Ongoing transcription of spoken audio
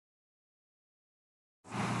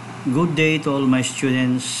Good day to all my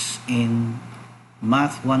students in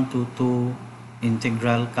Math 122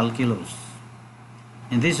 Integral Calculus.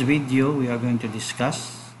 In this video, we are going to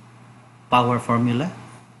discuss power formula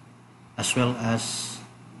as well as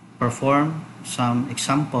perform some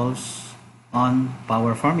examples on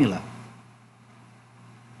power formula.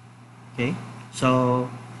 Okay, so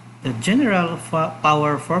the general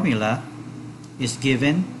power formula is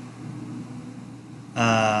given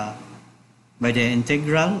by the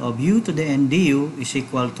integral of u to the n du is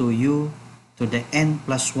equal to u to the n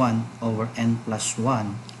plus 1 over n plus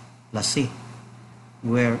 1 plus c,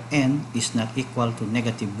 where n is not equal to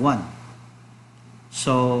 -1.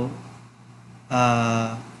 So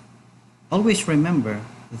always remember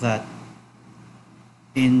that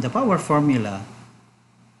in the power formula,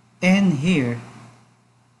 n here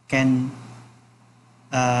can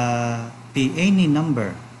be any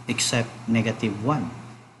number except -1.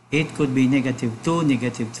 It could be -2,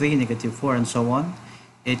 -3, -4, and so on.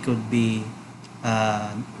 It could be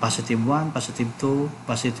 +1, +2,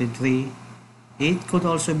 +3. It could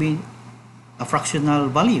also be a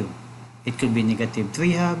fractional value. It could be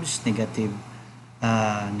 -3/2, -1/2.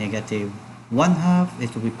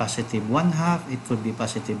 It could be +1/2. It could be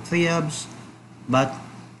 +3/2. But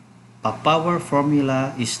a power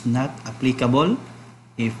formula is not applicable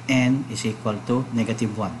if n is equal to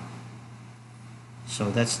 -1. So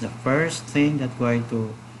that's the first thing that we're going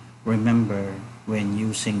to remember when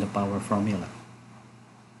using the power formula.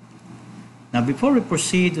 Now, before we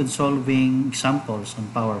proceed with solving examples on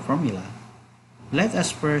power formula, let us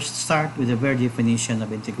first start with the very definition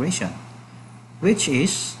of integration, which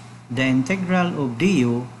is the integral of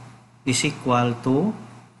du is equal to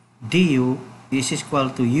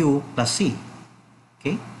u plus c.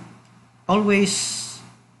 Okay? Always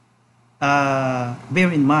bear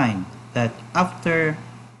in mind that after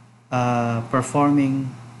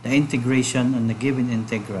performing the integration on the given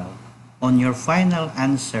integral, on your final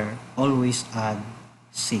answer, always add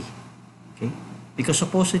c. Okay? Because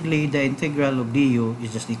supposedly the integral of du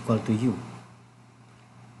is just equal to u.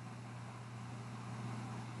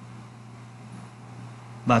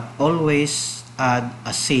 But always add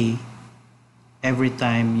a c every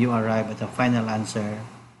time you arrive at the final answer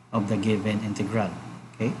of the given integral.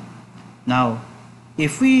 Okay? Now,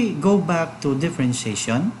 if we go back to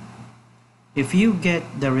differentiation, if you get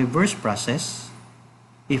the reverse process,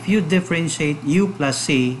 if you differentiate u plus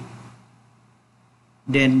c,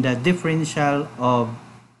 then the differential of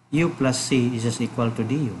u plus c is just equal to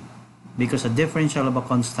du, because the differential of a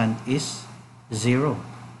constant is 0.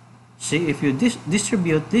 See, if you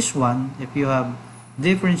distribute this one, if you have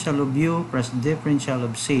differential of u plus differential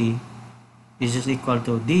of c is just equal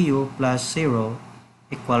to du plus 0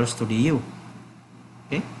 equals to du.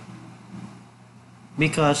 Okay?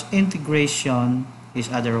 Because integration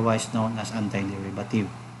is otherwise known as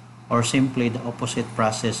antiderivative, or simply the opposite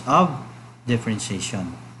process of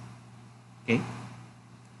differentiation. Okay?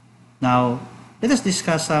 Now, let us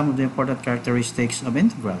discuss some of the important characteristics of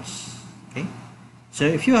integrals. Okay? So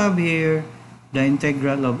if you have here the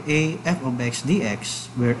integral of a f of x dx,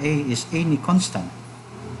 where a is any constant,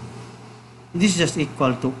 this is just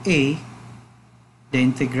equal to a, the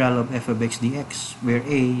integral of f of x dx, where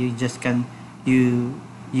a you just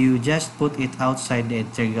put it outside the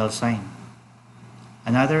integral sign.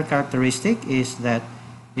 Another characteristic is that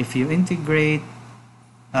if you integrate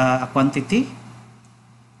a quantity,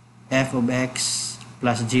 f of x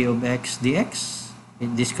plus g of x dx,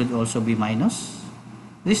 this could also be minus.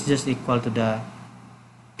 This is just equal to the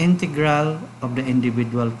integral of the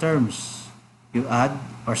individual terms. You add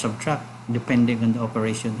or subtract depending on the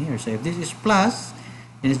operation here. So if this is plus,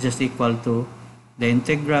 then it's just equal to the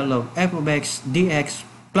integral of f of x dx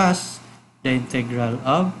plus the integral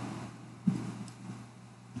of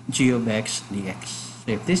g of x dx.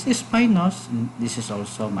 So if this is minus, this is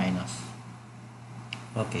also minus.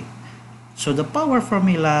 Okay. So the power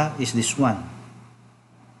formula is this one.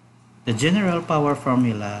 The general power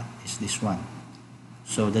formula is this one.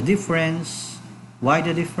 So the difference, why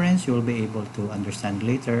the difference, you will be able to understand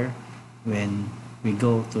later when we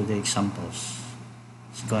go to the examples.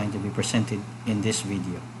 It's going to be presented in this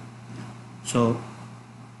video. So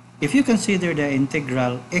if you consider the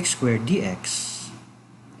integral x squared dx,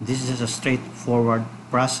 this is just a straightforward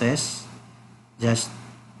process. Just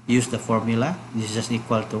use the formula. This is just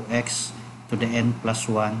equal to x to the n plus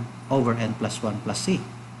 1 over n plus 1 plus c.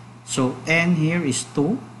 So n here is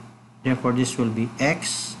 2, therefore this will be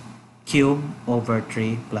x cubed over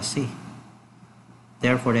 3 plus c.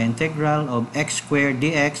 Therefore the integral of x squared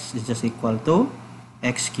dx is just equal to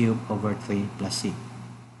x cubed over 3 plus c.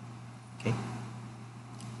 Okay.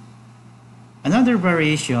 Another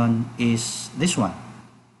variation is this one.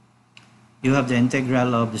 You have the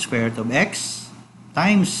integral of the square root of x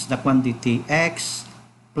times the quantity x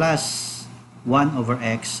plus 1 over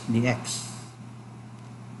x dx.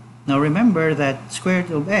 Now remember that square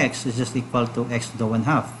root of x is just equal to x to the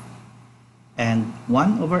 1/2. And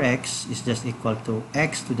 1 over x is just equal to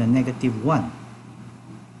x to the negative 1.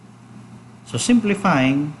 So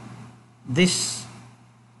simplifying this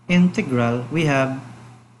integral, we have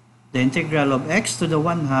the integral of x to the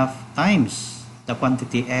 1/2 times the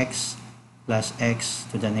quantity x plus x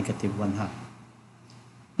to the negative 1/2.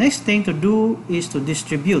 Next thing to do is to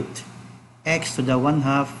distribute x to the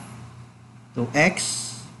 1/2 to x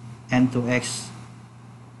and to x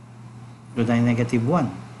to the negative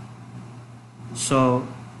 1. So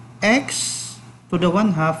x to the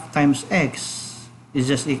 1/2 times x is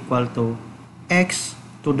just equal to x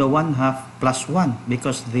to the 1/2 plus 1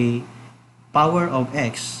 because the power of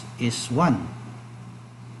x is 1.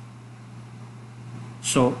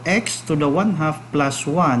 So x to the 1/2 plus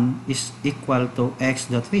 1 is equal to x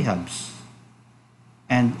to the 3/2.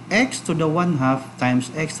 And x to the 1/2 times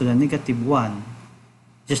x to the negative 1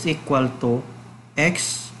 just equal to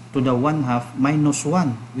x to the 1/2 minus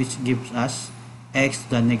 1, which gives us x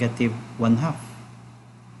to the negative 1/2.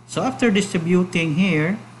 So after distributing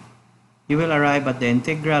here, you will arrive at the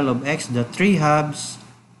integral of x to the 3/2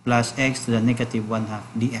 plus x to the negative 1/2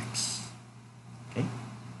 dx. Okay.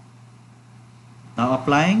 Now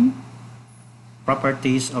applying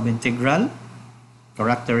properties of integral,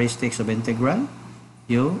 characteristics of integral,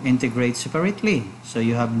 you integrate separately. So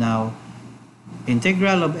you have now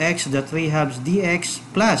integral of x to the 3/2 dx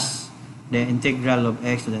plus the integral of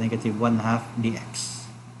x to the negative 1/2 dx.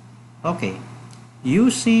 Okay,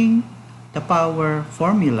 using the power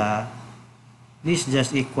formula, this is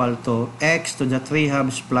just equal to x to the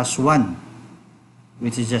 3/2 plus 1,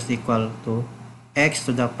 which is just equal to x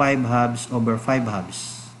to the 5/2 over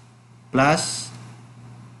 5/2 plus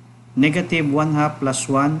negative 1/2 plus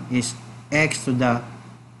 1 is x to the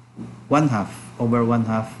 1/2 over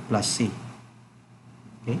 1/2 plus c.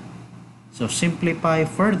 Okay, so simplify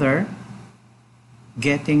further,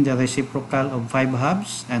 getting the reciprocal of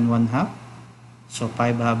 5/2 and 1/2. So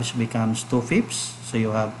 5/2 becomes 2/5. So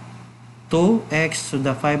you have 2x to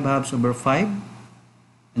the 5/2 over 5,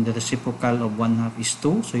 and the reciprocal of 1/2 is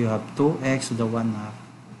 2. So you have 2x to the 1/2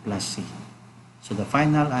 plus c. So the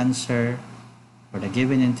final answer for the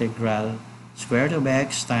given integral, square root of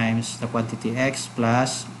x times the quantity x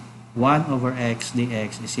plus 1 over x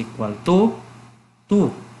dx is equal to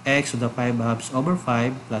 2x to the 5/2 over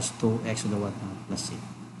 5 plus 2x to the 1/2 plus c.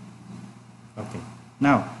 Okay,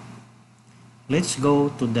 now let's go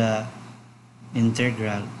to the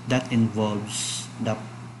integral that involves the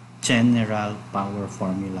general power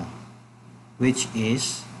formula, which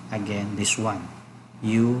is again this one,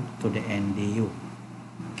 u to the n du.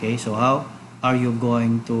 Okay, so how are you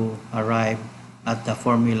going to arrive at the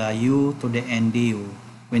formula u to the n du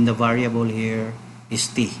when the variable here is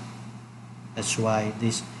t? That's why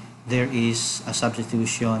there is a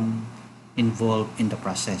substitution involved in the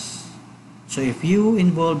process. So if you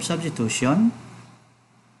involve substitution,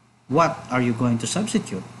 what are you going to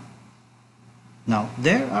substitute? Now,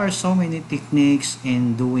 there are so many techniques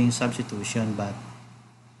in doing substitution, but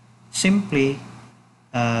simply,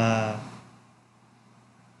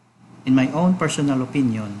 in my own personal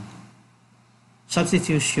opinion,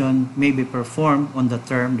 substitution may be performed on the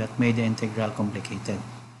term that made the integral complicated.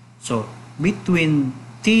 So between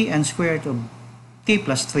t and square root of t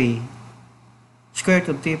plus 3, square root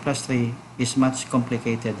of t plus 3 is much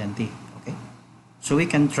complicated than t. Okay, so we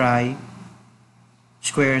can try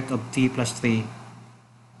square root of t plus 3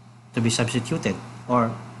 to be substituted, or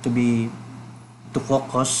to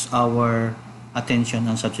focus our attention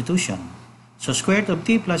on substitution. So square root of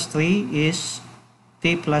t plus 3 is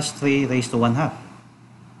t plus 3 raised to 1/2.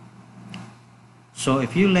 So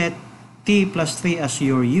if you let t plus 3 as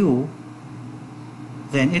your u,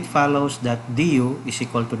 then it follows that du is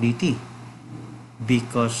equal to dt,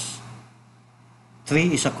 because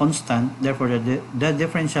 3 is a constant, therefore the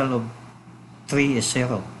differential of 3 is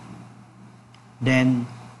 0. Then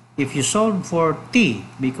if you solve for t,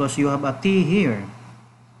 because you have a t here,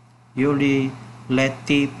 you only let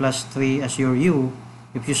t plus 3 as your u.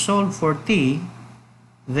 If you solve for t,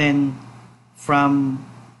 then from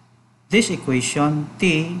this equation,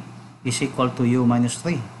 t is equal to u minus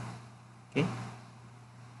 3. Okay?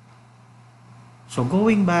 So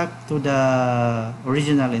going back to the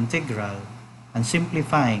original integral and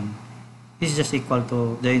simplifying, this is just equal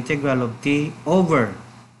to the integral of t over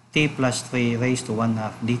t plus 3 raised to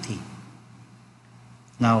 1/2 dt.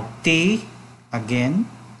 Now t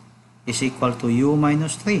again is equal to u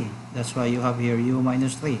minus 3. That's why you have here u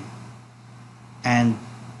minus 3. And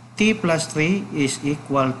t plus 3 is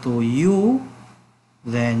equal to u,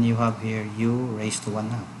 then you have here u raised to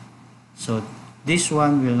 1/2. So this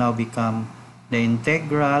one will now become the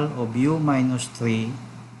integral of u minus 3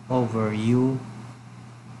 over u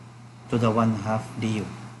to the 1/2 du.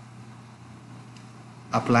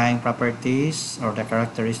 Applying properties or the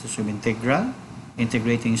characteristics of integral,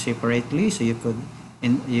 integrating separately, so you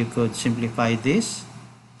could simplify this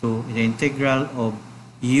to the integral of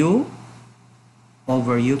u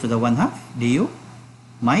over u to the 1/2 du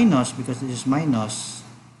minus, because this is minus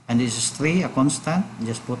and this is 3, a constant,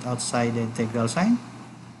 just put outside the integral sign,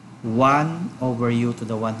 1 over u to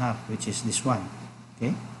the 1/2, which is this one.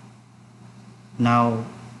 Okay, now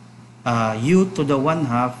u to the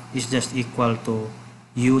 1/2 is just equal to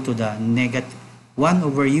u to the negative 1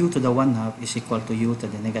 over u to the 1/2 is equal to u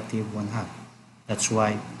to the negative 1/2. That's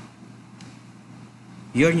why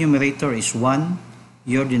your numerator is 1,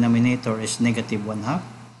 your denominator is negative 1/2.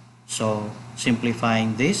 So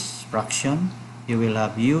simplifying this fraction, you will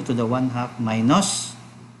have u to the 1/2 minus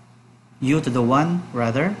u to the 1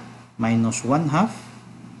 rather minus 1/2,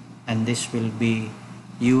 and this will be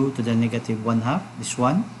u to the negative 1/2, this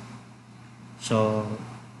one. So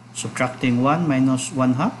subtracting 1 minus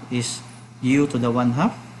 1/2 is u to the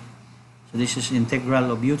 1/2. So this is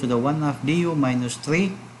integral of u to the 1/2 du minus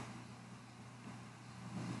 3,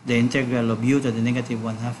 the integral of u to the negative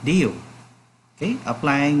 1/2 du. Okay,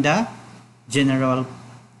 applying the general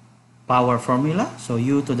power formula. So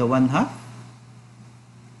u to the 1/2,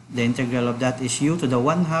 the integral of that is u to the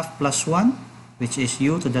 1/2 plus 1, which is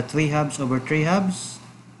u to the 3/2 over 3/2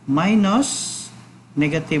 minus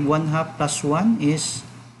negative 1/2 plus 1 is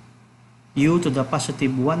u to the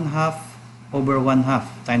positive 1/2 over 1/2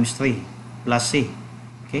 times 3 plus c.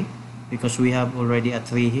 Okay, because we have already a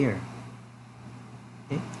 3 here.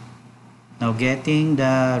 Okay, now getting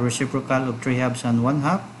the reciprocal of 3/2 and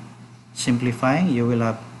 1/2, simplifying, you will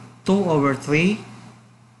have 2 over 3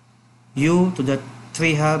 u to the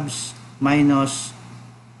 3/2 minus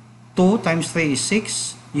 2 times 3 is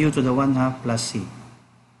 6, u to the 1/2 plus c.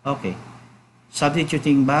 Okay,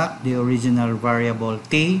 substituting back the original variable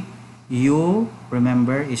t, u,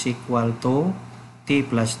 remember, is equal to t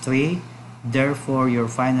plus 3. Therefore, your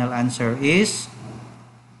final answer is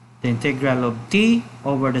the integral of t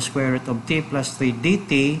over the square root of t plus 3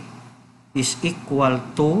 dt is equal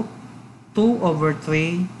to 2 over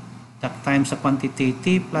 3 times the quantity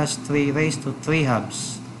t plus 3 raised to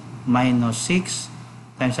 3/2 minus 6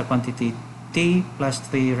 times the quantity t plus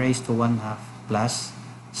 3 raised to 1/2 plus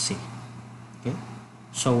c. Okay,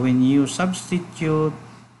 so when you substitute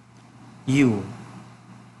u,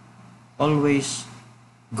 always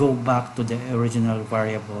go back to the original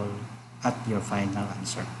variable at your final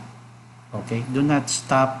answer. Okay, do not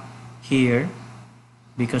stop here,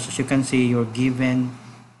 because as you can see, your given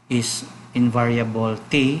is in variable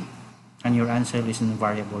t and your answer is in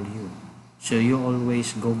variable u. So you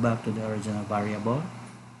always go back to the original variable.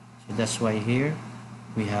 So that's why here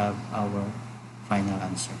we have our final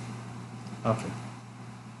answer. Okay,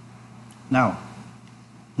 now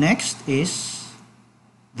next is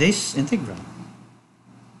this integral.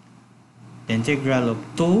 The integral of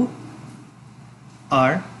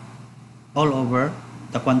 2r all over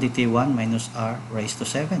the quantity 1 minus r raised to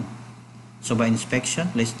 7. So by inspection,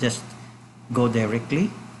 let's just go directly.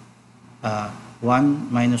 1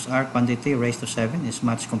 minus r quantity raised to 7 is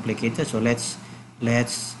much complicated. So let's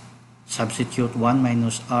substitute 1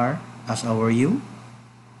 minus r as our u.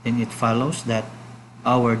 Then it follows that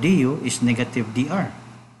our du is negative dr,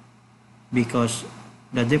 because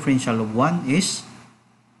the differential of 1 is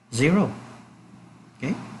 0.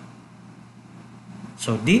 Okay,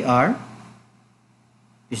 so dr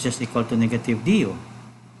is just equal to negative du,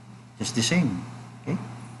 just the same. Okay,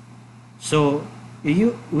 so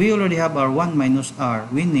we already have our 1 minus r.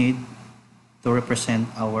 We need to represent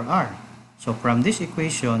our r. So from this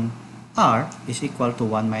equation, r is equal to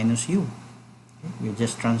 1 minus u. Okay, we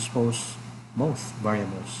just transpose both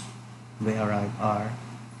variables. We arrive r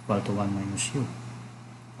equal to 1 minus u.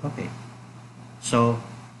 Okay, so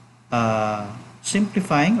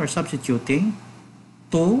simplifying or substituting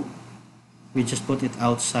 2, we just put it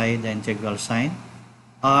outside the integral sign.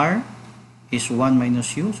 R is 1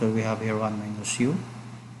 minus u, so we have here 1 minus u,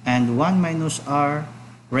 and 1 minus r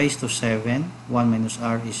raised to 7, 1 minus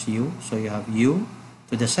r is u, so you have u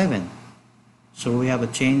to the 7. So we have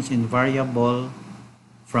a change in variable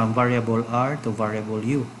from variable r to variable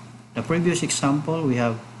u. The previous example, we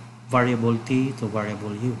have variable t to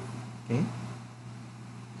variable u. Okay,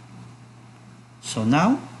 so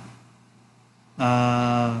now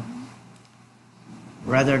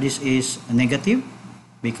rather this is negative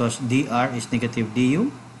because dr is negative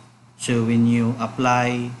du. So when you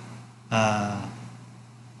apply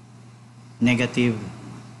negative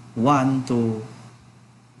 1 to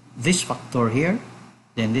this factor here,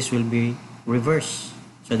 then this will be reversed.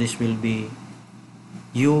 So this will be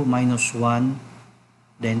u minus 1,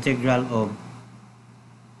 the integral of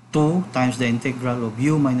 2 times the integral of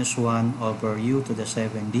u minus 1 over u to the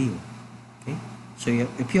 7 du. Okay, so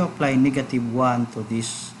if you apply negative 1 to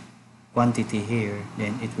this quantity here,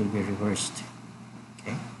 then it will be reversed.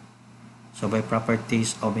 Okay, so by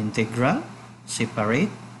properties of integral,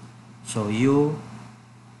 separate. So u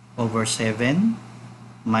over 7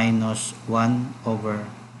 minus 1 over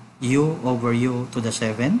u to the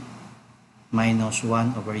 7 minus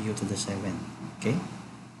 1 over u to the 7. Okay,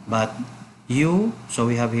 but u, so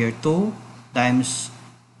we have here 2 times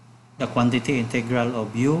the quantity integral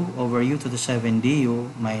of u over u to the 7 du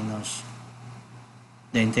minus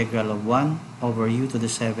the integral of 1 over u to the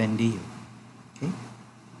 7 du. Okay,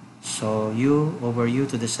 so u over u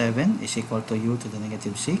to the 7 is equal to u to the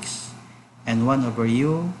negative 6, and 1 over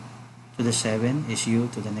u to the 7 is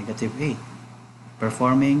u to the negative 8.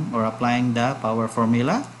 Performing or applying the power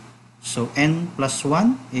formula, so n plus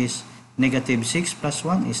 1 is negative 6 plus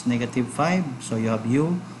 1 is negative 5. So you have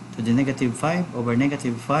u to the negative 5 over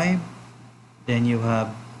negative 5. Then you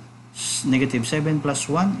have negative 7 plus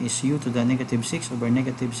 1 is u to the negative 6 over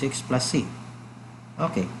negative 6 plus c.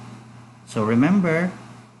 Okay, so remember,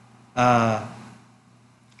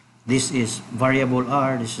 this is variable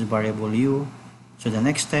r, this is variable u. So the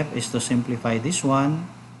next step is to simplify this one.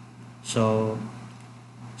 So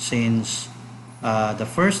since the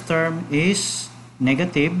first term is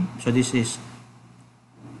negative, so this is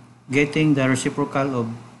getting the reciprocal of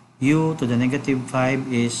u to the negative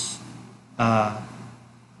 5 is 2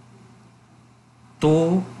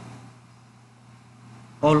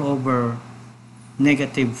 all over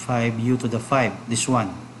negative 5 u to the 5, this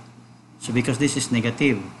one. So because this is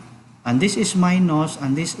negative and this is minus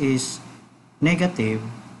and this is negative,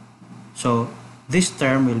 so this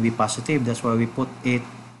term will be positive. That's why we put it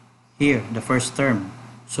here, the first term.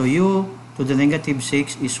 So u to the negative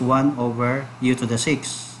 6 is 1 over u to the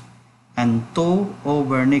 6, and 2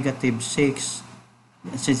 over negative 6,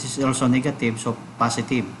 since it's also negative, so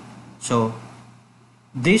positive. So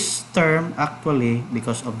this term actually,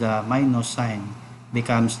 because of the minus sign,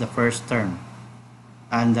 becomes the first term,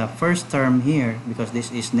 and the first term here, because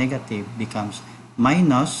this is negative, becomes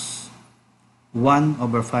minus 1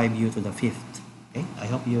 over 5 u to the 5th. Okay, I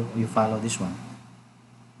hope you follow this one.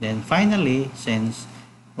 Then finally, since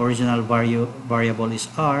original variable is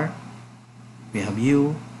r, we have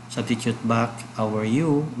u, substitute back our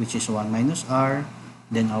u, which is 1 minus r.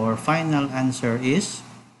 Then our final answer is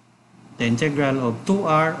the integral of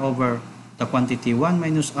 2r over the quantity 1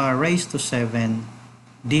 minus r raised to 7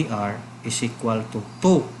 dr is equal to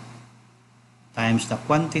 2 times the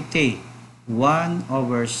quantity 1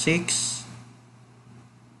 over 6,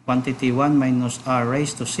 quantity 1 minus r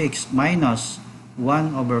raised to 6 minus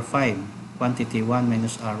 1 over 5, quantity 1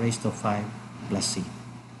 minus r raised to 5 plus c.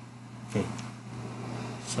 Okay,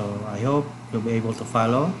 so I hope you'll be able to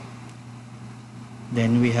follow.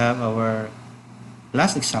 Then we have our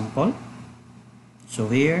last example. So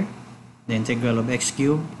here, the integral of x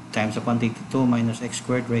cubed times the quantity 2 minus x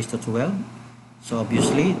squared raised to 12. So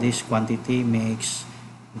obviously, this quantity makes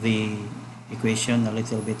the equation a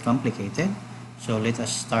little bit complicated. So let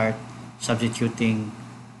us start substituting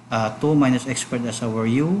 2 minus x squared as our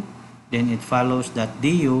u. Then it follows that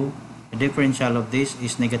du, the differential of this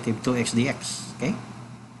is negative 2x dx. Okay.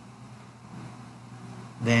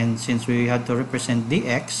 Then since we had to represent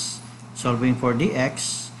dx, solving for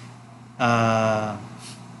dx,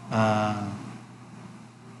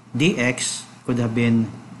 dx could have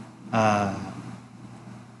been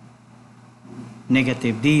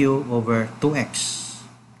negative du over 2x.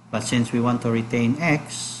 But since we want to retain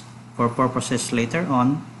x for purposes later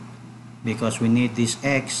on, because we need this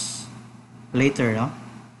x later, no?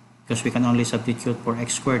 Because we can only substitute for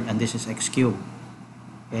x squared and this is x cubed.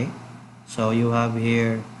 Okay, so you have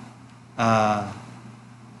here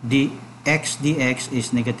x dx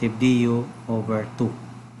is negative du over 2,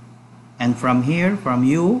 and from here, from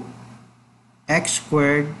u, x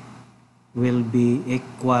squared will be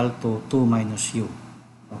equal to 2 minus u.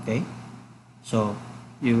 Okay, so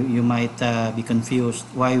you might be confused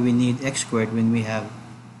why we need x squared when we have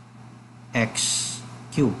x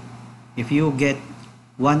cubed. If you get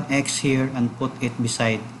 1x here and put it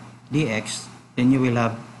beside dx, then you will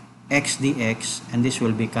have x dx and this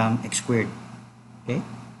will become x squared. Okay,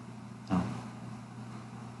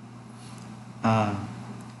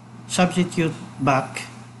 substitute back.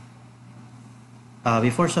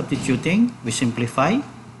 Before substituting, we simplify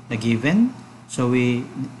the given. So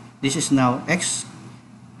this is now x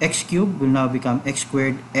cubed will now become x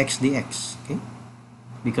squared x dx. Okay,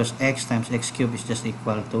 because x times x cubed is just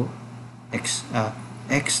equal to x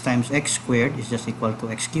times x squared is just equal to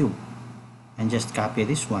x cubed, and just copy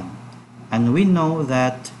this one. And we know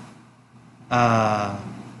that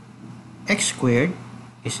x squared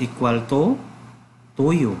is equal to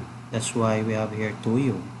 2u. That's why we have here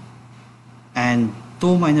 2u. And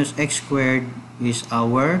 2 minus x squared is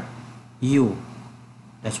our u.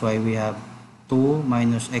 That's why we have 2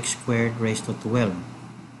 minus x squared raised to 12.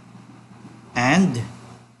 And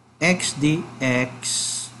x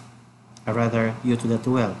dx, or rather u to the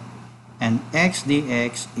 12. And x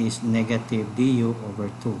dx is negative du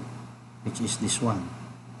over 2, which is this one.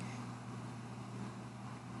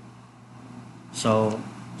 So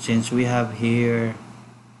since we have here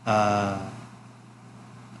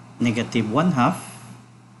negative 1/2,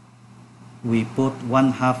 we put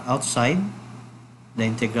 1/2 outside the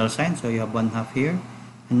integral sign, so you have 1/2 here,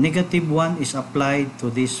 and negative 1 is applied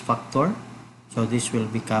to this factor, so this will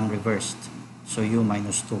become reversed, so u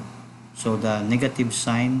minus 2. So the negative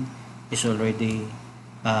sign is already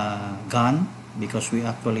gone because we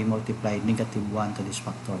actually multiplied negative 1 to this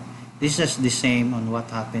factor. This is the same on what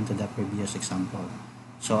happened to the previous example.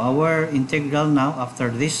 So our integral now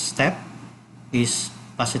after this step is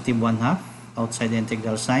positive 1/2 outside the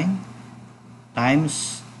integral sign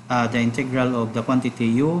times the integral of the quantity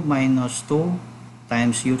u minus 2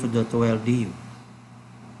 times u to the 12 du.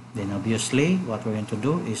 Then obviously what we're going to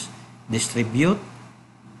do is distribute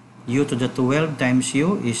u to the 12 times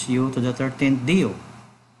u is u to the 13th du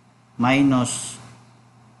minus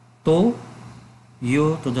 2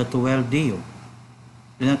 u to the 12 du.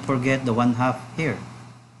 Do not forget the 1/2 here.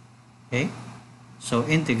 Okay, so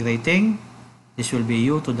integrating, this will be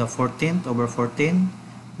u to the 14th over 14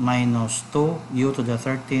 minus 2 u to the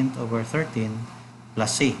 13th over 13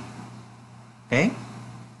 plus c. Okay,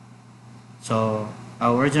 so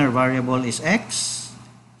our original variable is x,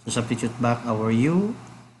 so substitute back our u.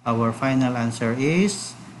 Our final answer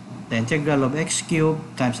is the integral of x cubed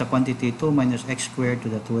times the quantity 2 minus x squared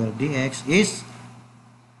to the 12 dx is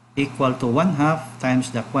equal to 1/2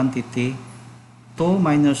 times the quantity 2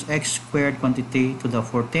 minus x squared quantity to the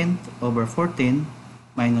 14th over 14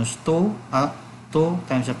 minus 2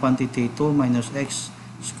 times the quantity 2 minus x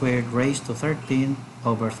squared raised to 13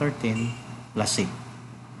 over 13 plus c.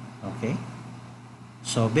 Okay,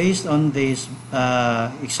 so based on these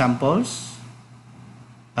examples,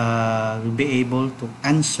 we'll be able to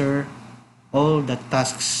answer all the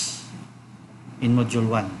tasks in module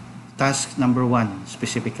 1. Task number 1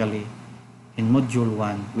 specifically in module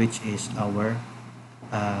 1, which is our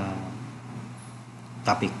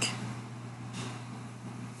topic.